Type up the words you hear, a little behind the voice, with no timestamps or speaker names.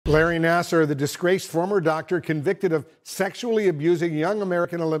Larry Nassar, the disgraced former doctor convicted of sexually abusing young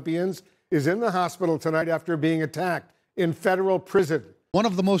American Olympians, is in the hospital tonight after being attacked in federal prison. One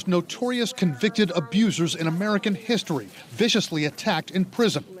of the most notorious convicted abusers in American history, viciously attacked in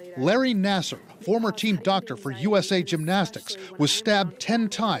prison. Larry Nassar, former team doctor for USA Gymnastics, was stabbed 10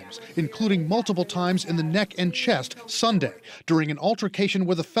 times, including multiple times in the neck and chest Sunday during an altercation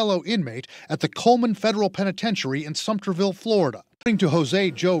with a fellow inmate at the Coleman Federal Penitentiary in Sumterville, Florida. According to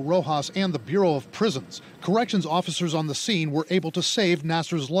Jose Joe Rojas and the Bureau of Prisons, corrections officers on the scene were able to save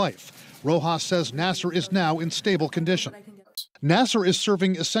Nassar's life. Rojas says Nassar is now in stable condition. Nassar is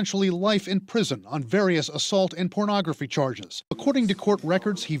serving essentially life in prison on various assault and pornography charges. According to court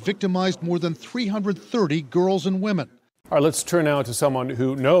records, he victimized more than 330 girls and women. All right, let's turn now to someone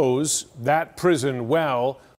who knows that prison well.